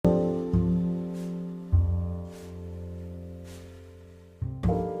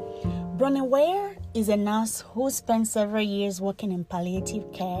Bronnie Ware is a nurse who spent several years working in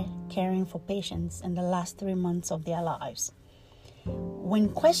palliative care, caring for patients in the last 3 months of their lives. When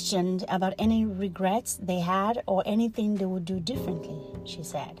questioned about any regrets they had or anything they would do differently, she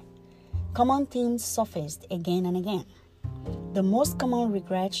said, common themes surfaced again and again. The most common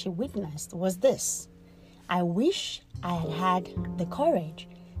regret she witnessed was this: I wish I had had the courage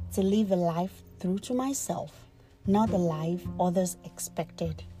to live a life true to myself, not the life others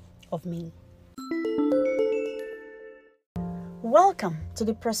expected of me. Welcome to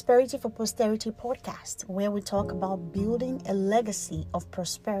the Prosperity for Posterity podcast, where we talk about building a legacy of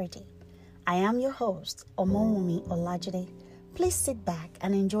prosperity. I am your host, Omowumi Olajide. Please sit back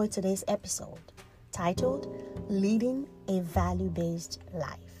and enjoy today's episode, titled Leading a Value-Based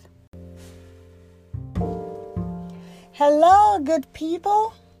Life. Hello, good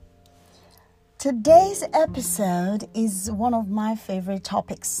people. Today's episode is one of my favorite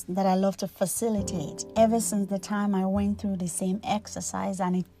topics that I love to facilitate ever since the time I went through the same exercise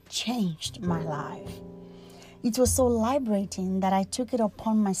and it changed my life. It was so liberating that I took it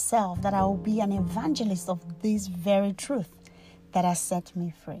upon myself that I will be an evangelist of this very truth that has set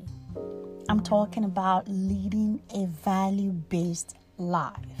me free. I'm talking about leading a value-based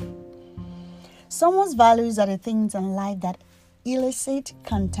life. Someone's values are the things in life that elicit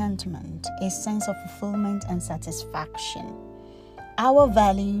contentment, a sense of fulfillment and satisfaction. Our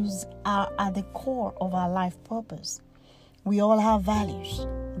values are at the core of our life purpose. We all have values.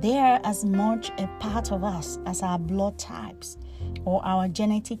 They are as much a part of us as our blood types or our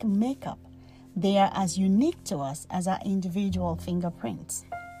genetic makeup. They are as unique to us as our individual fingerprints.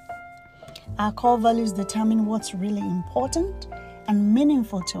 Our core values determine what's really important and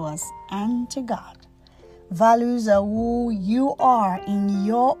meaningful to us and to God. Values are who you are in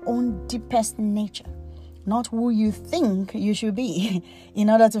your own deepest nature, not who you think you should be in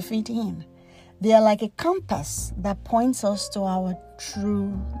order to fit in. They are like a compass that points us to our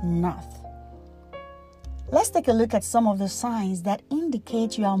true north. Let's take a look at some of the signs that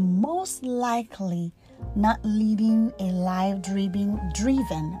indicate you are most likely not leading a life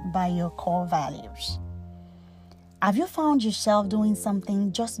driven by your core values. Have you found yourself doing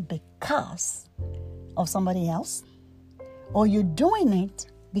something just because of somebody else? Or you're doing it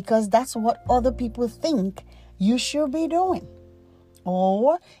because that's what other people think you should be doing?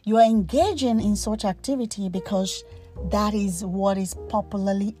 Or you are engaging in such activity because that is what is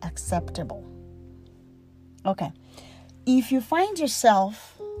popularly acceptable? Okay. If you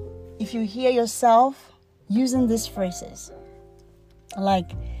hear yourself using these phrases,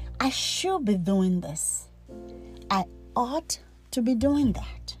 like, I should be doing this, I ought to be doing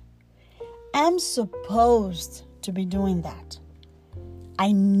that, I'm supposed to be doing that,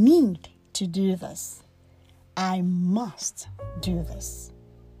 I need to do this, I must do this.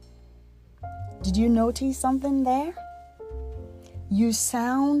 Did you notice something there? You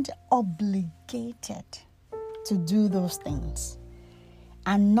sound obligated to do those things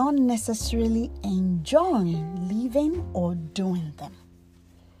and not necessarily enjoying living or doing them.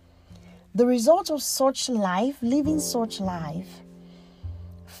 The result of such life, living such life,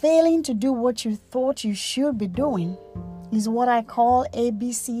 failing to do what you thought you should be doing, is what I call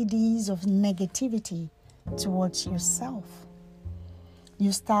ABCDs of negativity towards yourself.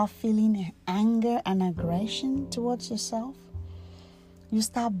 You start feeling anger and aggression towards yourself. You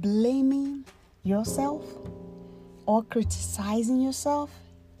start blaming yourself or criticizing yourself,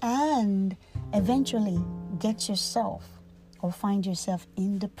 and eventually get yourself or find yourself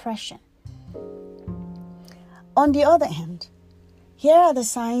in depression. On the other hand, here are the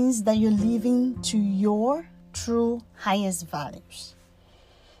signs that you're living to your true highest values.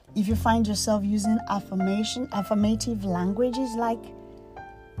 If you find yourself using affirmative languages like,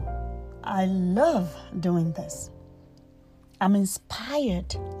 I love doing this, I'm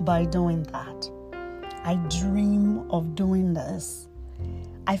inspired by doing that, I dream of doing this,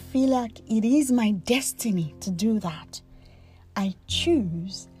 I feel like it is my destiny to do that, I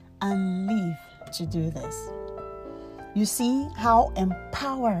choose and live to do this. You see how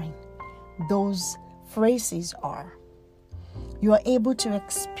empowering those phrases are. You are able to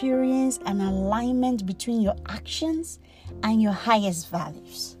experience an alignment between your actions and your highest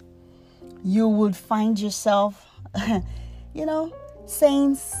values. You would find yourself,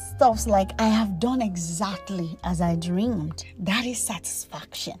 saying stuff like, I have done exactly as I dreamed. That is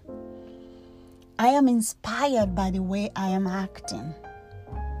satisfaction. I am inspired by the way I am acting.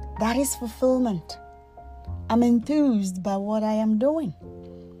 That is fulfillment. I'm enthused by what I am doing.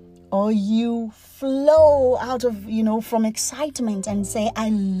 Or you flow out of, from excitement and say, I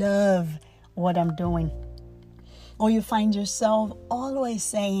love what I'm doing. Or you find yourself always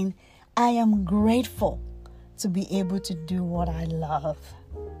saying, I am grateful to be able to do what I love.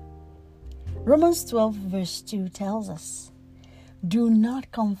 Romans 12 verse 2 tells us, do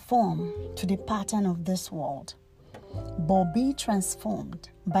not conform to the pattern of this world, but be transformed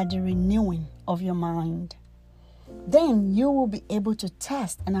by the renewing of your mind. Then you will be able to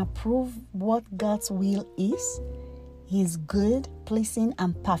test and approve what God's will is, His good, pleasing,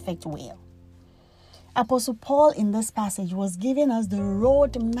 and perfect will. Apostle Paul in this passage was giving us the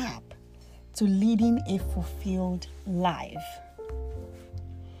roadmap to leading a fulfilled life.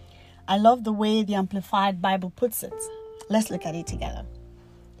 I love the way the Amplified Bible puts it. Let's look at it together.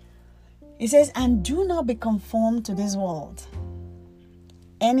 It says, and do not be conformed to this world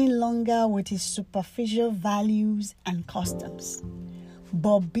any longer with its superficial values and customs,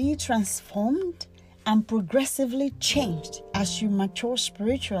 but be transformed and progressively changed as you mature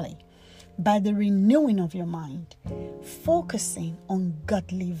spiritually by the renewing of your mind, focusing on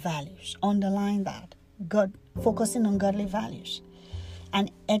godly values. Underline that. Focusing on godly values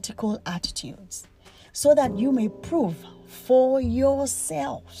and ethical attitudes, so that you may prove for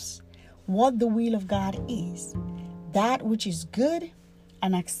yourselves what the will of God is, that which is good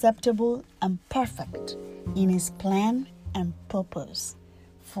and acceptable and perfect in His plan and purpose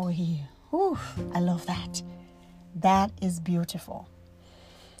for you. Whew, I love that. That is beautiful.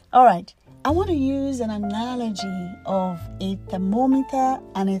 All right, I want to use an analogy of a thermometer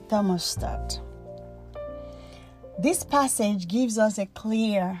and a thermostat. This passage gives us a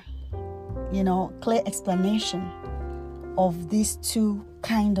clear explanation of these two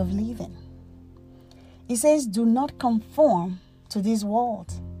kinds of living. It says, do not conform to this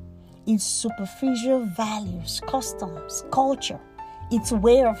world, its superficial values, customs, culture, its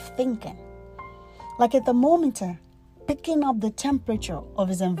way of thinking. Like a thermometer picking up the temperature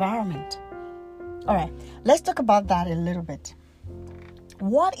of its environment. All right, let's talk about that a little bit.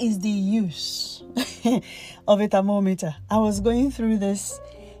 What is the use of a thermometer? I was going through this,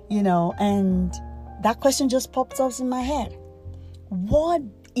 and that question just popped up in my head. What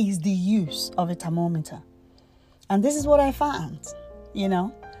is the use of a thermometer? And this is what I found.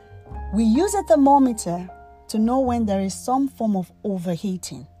 We use a thermometer to know when there is some form of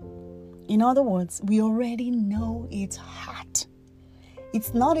overheating. In other words, we already know it's hot.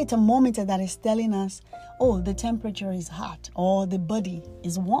 It's not a thermometer that is telling us, oh, the temperature is hot or the body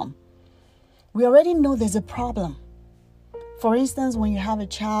is warm. We already know there's a problem. For instance, when you have a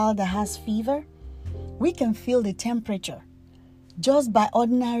child that has fever, we can feel the temperature just by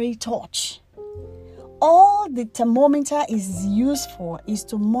ordinary touch. All the thermometer is used for is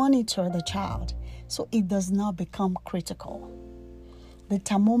to monitor the child so it does not become critical. The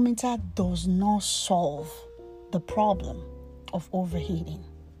thermometer does not solve the problem of overheating.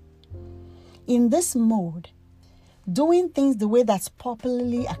 In this mode, doing things the way that's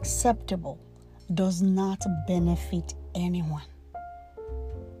popularly acceptable does not benefit anyone.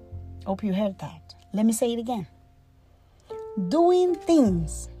 Hope you heard that. Let me say it again. Doing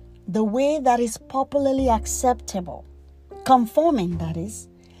things the way that is popularly acceptable, conforming that is,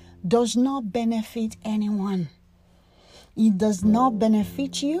 does not benefit anyone. It does not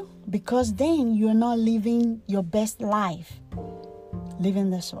benefit you because then you're not living your best life, living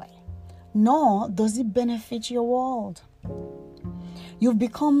this way. Nor does it benefit your world. You've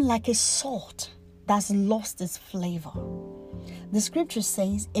become like a salt that's lost its flavor. The scripture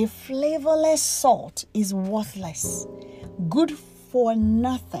says a flavorless salt is worthless, good for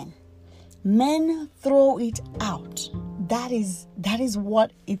nothing. Men throw it out. That is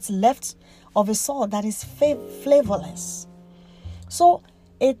what it's left of a salt that is flavorless. So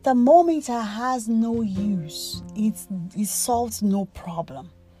a thermometer has no use. It solves no problem.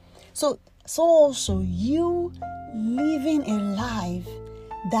 So also you living a life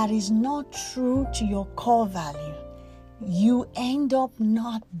that is not true to your core value, you end up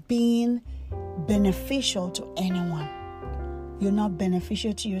not being beneficial to anyone. You're not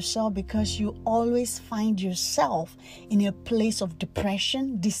beneficial to yourself because you always find yourself in a place of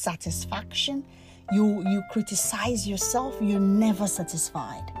depression, dissatisfaction. You criticize yourself. You're never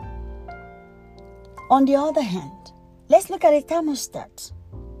satisfied. On the other hand, let's look at a thermostat.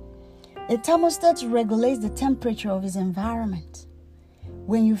 A thermostat regulates the temperature of its environment.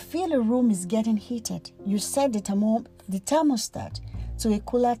 When you feel a room is getting heated, you set the thermostat to a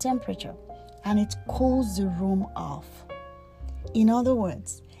cooler temperature and it cools the room off. In other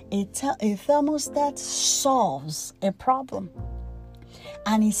words, a thermostat solves a problem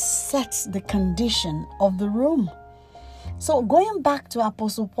and it sets the condition of the room. So going back to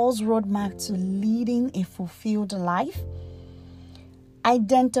Apostle Paul's roadmap to leading a fulfilled life,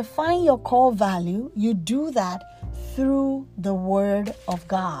 identifying your core value, you do that through the Word of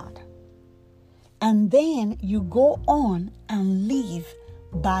God. And then you go on and live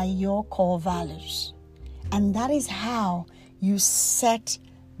by your core values. And that is how you set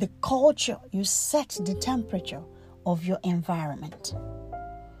the culture, you set the temperature of your environment.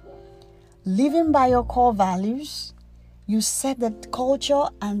 Living by your core values, you set the culture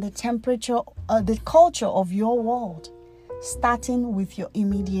and the temperature, the culture of your world, starting with your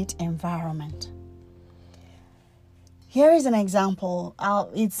immediate environment. Here is an example.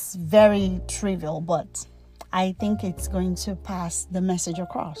 It's very trivial, but I think it's going to pass the message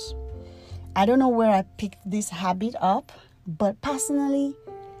across. I don't know where I picked this habit up, but personally,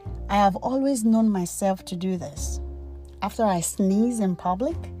 I have always known myself to do this. After I sneeze in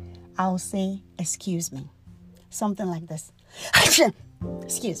public, I'll say, "Excuse me." Something like this.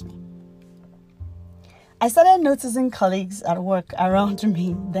 Excuse me. I started noticing colleagues at work around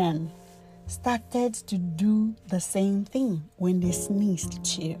me then started to do the same thing when they sneezed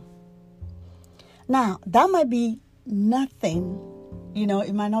too. Now, that might be nothing,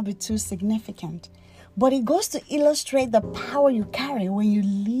 it might not be too significant, but it goes to illustrate the power you carry when you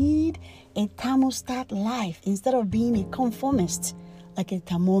lead a thermostat life instead of being a conformist like a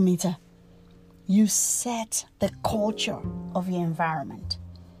thermometer. You set the culture of your environment.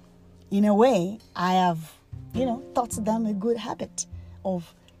 In a way, I have, taught them a good habit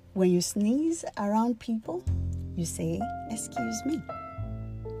of when you sneeze around people, you say, "Excuse me."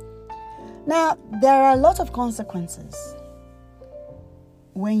 Now, there are a lot of consequences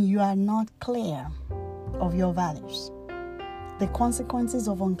when you are not clear of your values. The consequences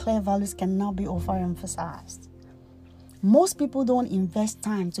of unclear values cannot be overemphasized. Most people don't invest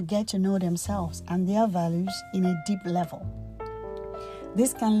time to get to know themselves and their values in a deep level.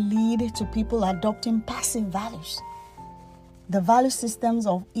 This can lead to people adopting passive values, the value systems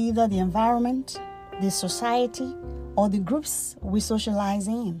of either the environment, the society, or the groups we socialize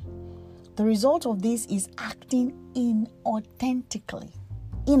in. The result of this is acting inauthentically.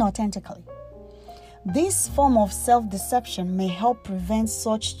 This form of self-deception may help prevent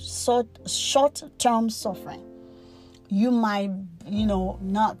such short-term suffering. You might, you won't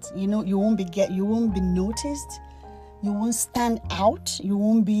be noticed. You won't stand out. You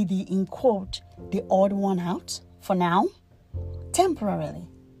won't be the odd one out for now, temporarily.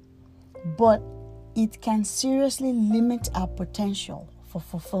 But it can seriously limit our potential for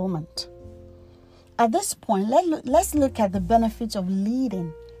fulfillment. At this point, let's look at the benefits of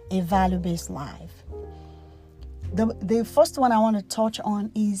leading a value-based life. The first one I want to touch on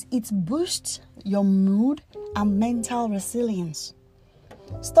is it boosts your mood and mental resilience.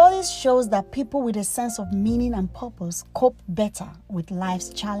 Studies shows that people with a sense of meaning and purpose cope better with life's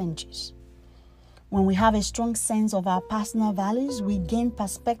challenges. When we have a strong sense of our personal values, we gain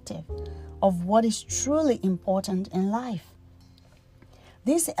perspective of what is truly important in life.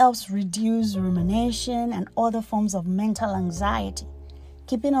 This helps reduce rumination and other forms of mental anxiety,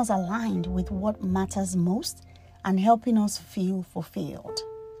 keeping us aligned with what matters most and helping us feel fulfilled.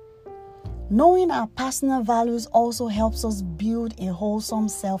 Knowing our personal values also helps us build a wholesome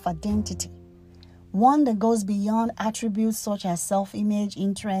self-identity, one that goes beyond attributes such as self-image,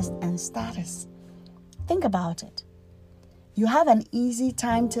 interest, and status. Think about it. You have an easy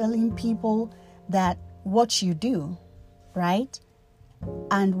time telling people that what you do, right,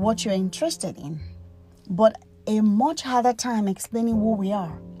 and what you're interested in, but a much harder time explaining who we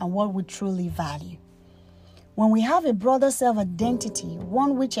are and what we truly value. When we have a broader self-identity,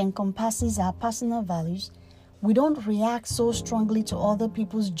 one which encompasses our personal values, we don't react so strongly to other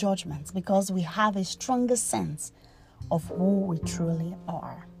people's judgments because we have a stronger sense of who we truly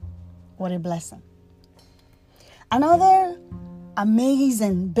are. What a blessing. Another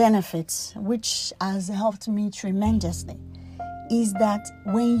amazing benefit, which has helped me tremendously, is that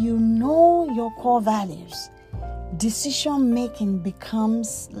when you know your core values, decision making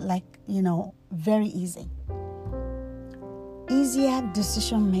becomes very easy. Easier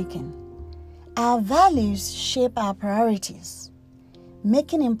decision making. Our values shape our priorities.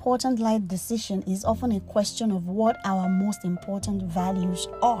 Making important life decisions is often a question of what our most important values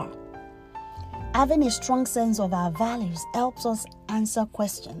are. Having a strong sense of our values helps us answer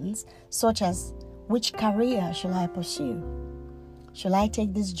questions such as, which career should I pursue? Should I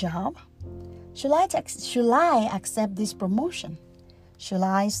take this job? Should I accept this promotion? Should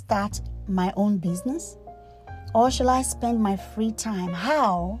I start my own business? Or shall I spend my free time?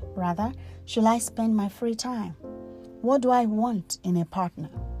 How, rather, shall I spend my free time? What do I want in a partner?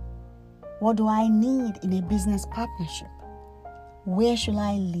 What do I need in a business partnership? Where shall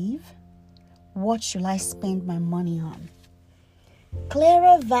I live? What shall I spend my money on?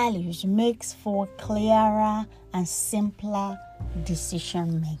 Clearer values makes for clearer and simpler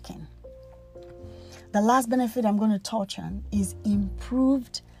decision making. The last benefit I'm going to touch on is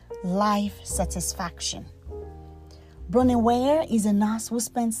improved life satisfaction. Bronnie Ware is a nurse who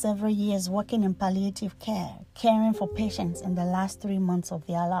spent several years working in palliative care, caring for patients in the last 3 months of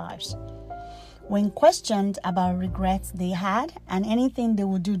their lives. When questioned about regrets they had and anything they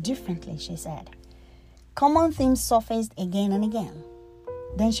would do differently, she said, common themes surfaced again and again.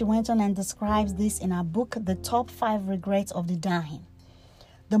 Then she went on and describes this in her book, The Top 5 Regrets of the Dying.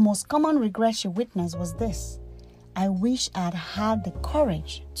 The most common regret she witnessed was this: I wish I'd had the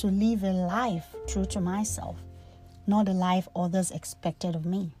courage to live a life true to myself, not the life others expected of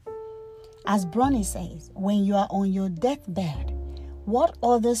me. As Bronnie says, when you are on your deathbed, what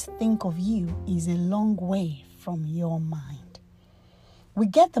others think of you is a long way from your mind. We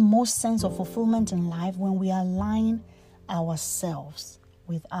get the most sense of fulfillment in life when we align ourselves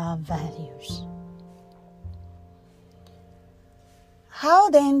with our values.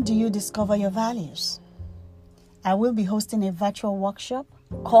 How then do you discover your values? I will be hosting a virtual workshop,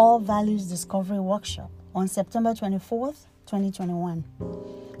 Core Values Discovery Workshop, on September 24th, 2021,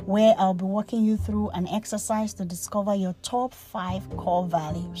 where I'll be walking you through an exercise to discover your top 5 core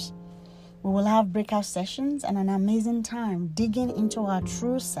values. We will have breakout sessions and an amazing time digging into our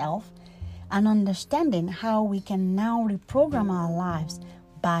true self and understanding how we can now reprogram our lives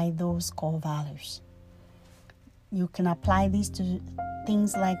by those core values. You can apply these to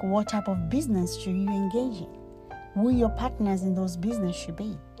things like what type of business should you engage in, who your partners in those business should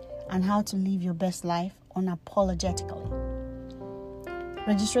be, and how to live your best life unapologetically.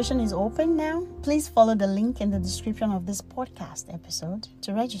 Registration is open now. Please follow the link in the description of this podcast episode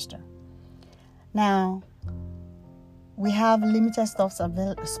to register. Now, we have limited spots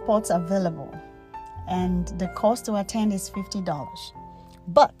available, and the cost to attend is $50.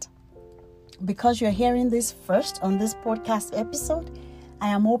 But because you're hearing this first on this podcast episode, I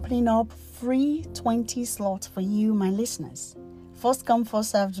am opening up free 20 slots for you, my listeners. First come,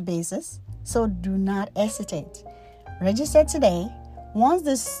 first served basis, so do not hesitate. Register today. Once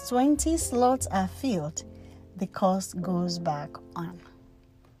the 20 slots are filled, the cost goes back on.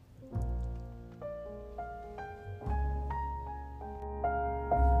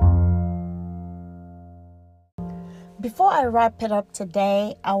 Before I wrap it up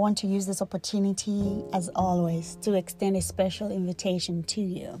today, I want to use this opportunity, as always, to extend a special invitation to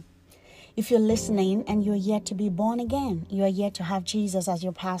you. If you're listening and you're yet to be born again, you are yet to have Jesus as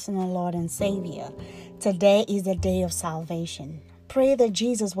your personal Lord and Savior, today is the day of salvation. Pray that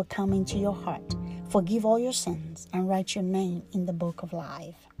Jesus will come into your heart, forgive all your sins, and write your name in the book of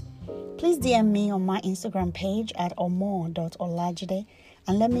life. Please DM me on my Instagram page at omo.olajide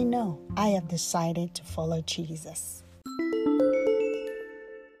and let me know I have decided to follow Jesus.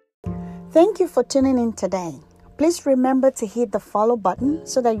 Thank you for tuning in today. Please remember to hit the follow button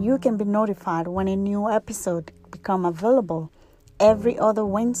so that you can be notified when a new episode becomes available every other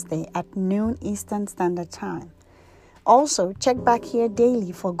Wednesday at noon Eastern Standard Time. Also, check back here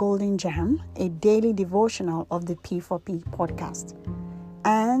daily for Golden Jam, a daily devotional of the P4P podcast.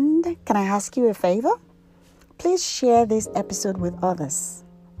 And can I ask you a favor? Please share this episode with others.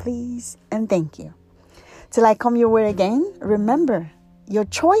 Please and thank you. Till I come your way again, remember, your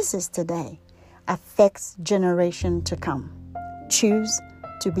choices today affects generation to come. Choose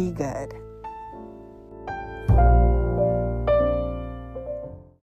to be good.